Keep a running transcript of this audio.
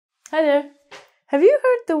Hi there. Have you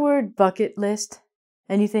heard the word bucket list?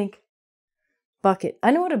 And you think, bucket.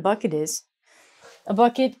 I know what a bucket is. A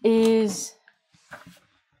bucket is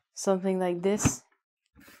something like this.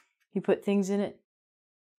 You put things in it.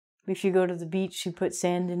 If you go to the beach, you put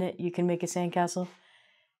sand in it. You can make a sandcastle.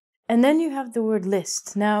 And then you have the word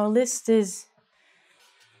list. Now, a list is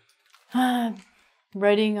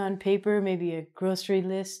writing on paper, maybe a grocery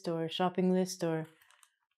list or a shopping list or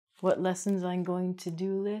what lessons I'm going to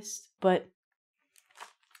do list. But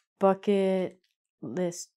bucket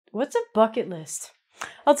list. What's a bucket list?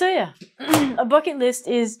 I'll tell you. A bucket list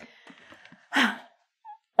is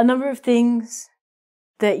a number of things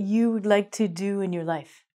that you would like to do in your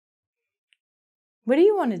life. What do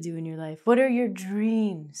you want to do in your life? What are your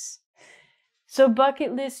dreams? So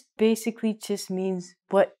bucket list basically just means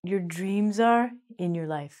what your dreams are in your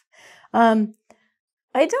life. I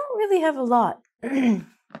don't really have a lot.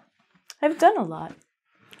 I've done a lot.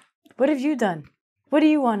 What have you done? What do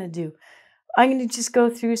you want to do? I'm going to just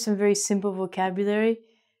go through some very simple vocabulary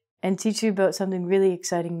and teach you about something really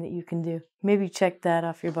exciting that you can do. Maybe check that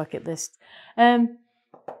off your bucket list.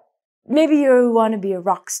 Maybe you want to be a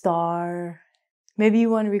rock star. Maybe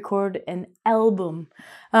you want to record an album.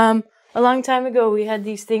 A long time ago, we had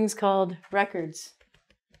these things called records.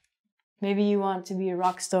 Maybe you want to be a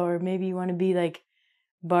rock star. Maybe you want to be like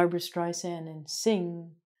Barbara Streisand and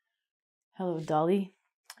sing Hello, Dolly.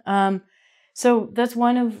 So that's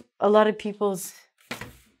one of a lot of people's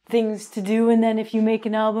things to do. And then if you make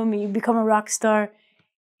an album, you become a rock star,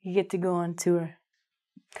 you get to go on tour.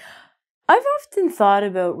 I've often thought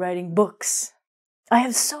about writing books. I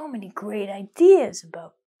have so many great ideas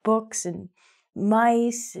about books and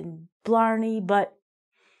mice and blarney, but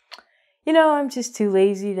I'm just too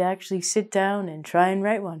lazy to actually sit down and try and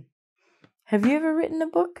write one. Have you ever written a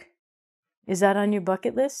book? Is that on your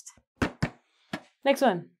bucket list? Next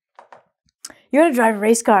one. You want to drive a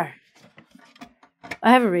race car.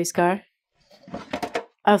 I have a race car.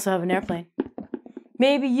 I also have an airplane.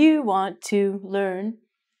 Maybe you want to learn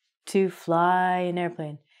to fly an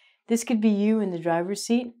airplane. This could be you in the driver's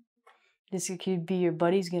seat. This could be your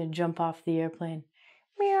buddy's going to jump off the airplane.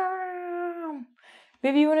 Meow.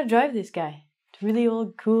 Maybe you want to drive this guy. It's a really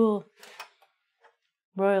old, cool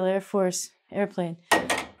Royal Air Force airplane.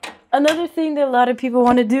 Another thing that a lot of people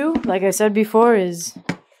want to do, like I said before, is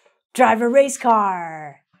drive a race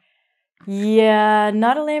car. Yeah,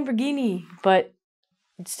 not a Lamborghini, but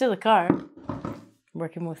it's still a car.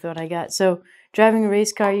 Working with what I got. So driving a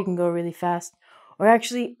race car, you can go really fast. Or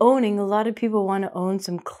actually owning, a lot of people want to own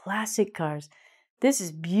some classic cars. This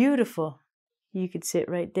is beautiful. You could sit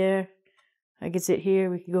right there. I could sit here.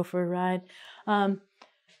 We could go for a ride.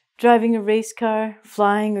 Driving a race car,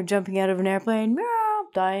 flying or jumping out of an airplane, meow,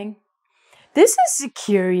 dying. This is a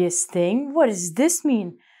curious thing. What does this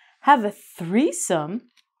mean? Have a threesome.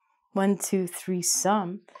 1, 2, 3,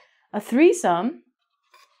 some. A threesome.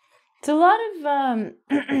 It's a lot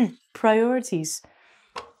of priorities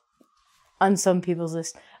on some people's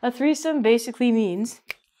list. A threesome basically means,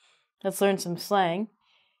 let's learn some slang,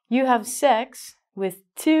 you have sex with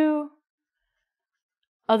 2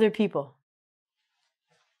 other people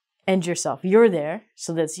and yourself. You're there,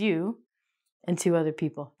 so that's you and 2 other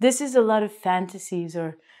people. This is a lot of fantasies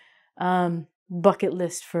or bucket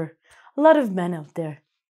list for a lot of men out there.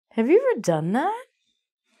 Have you ever done that?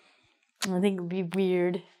 I think it would be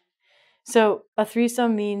weird. So a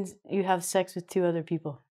threesome means you have sex with 2 other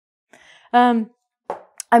people. I'm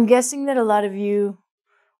guessing that a lot of you,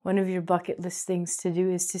 one of your bucket list things to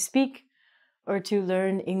do is to speak or to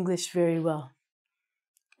learn English very well.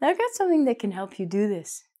 Now, I've got something that can help you do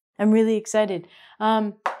this. I'm really excited.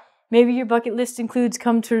 Maybe your bucket list includes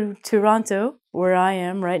come to Toronto, where I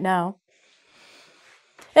am right now,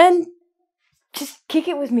 and just kick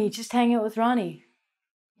it with me. Just hang out with Ronnie.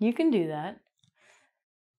 You can do that.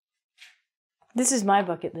 This is my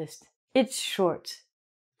bucket list. It's short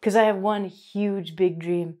because I have one huge, big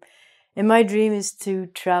dream. And my dream is to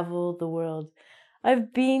travel the world.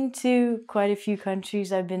 I've been to quite a few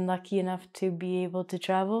countries. I've been lucky enough to be able to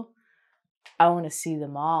travel. I want to see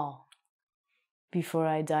them all before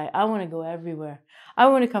I die. I want to go everywhere. I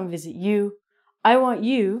want to come visit you. I want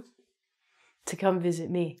you to come visit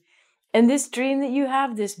me. And this dream that you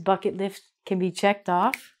have, this bucket list, can be checked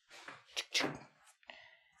off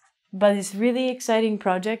by this really exciting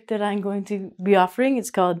project that I'm going to be offering.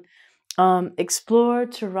 It's called Explore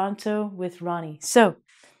Toronto with Ronnie. So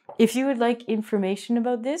if you would like information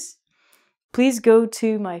about this, please go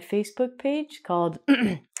to my Facebook page called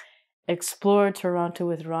Explore Toronto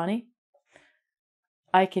with Ronnie.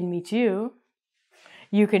 I can meet you.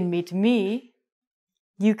 You can meet me.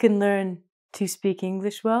 You can learn to speak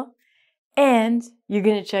English well. And you're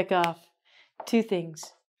going to check off 2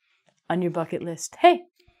 things on your bucket list. Hey,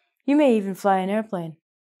 you may even fly an airplane.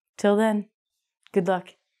 Till then, good luck.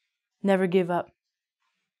 Never give up.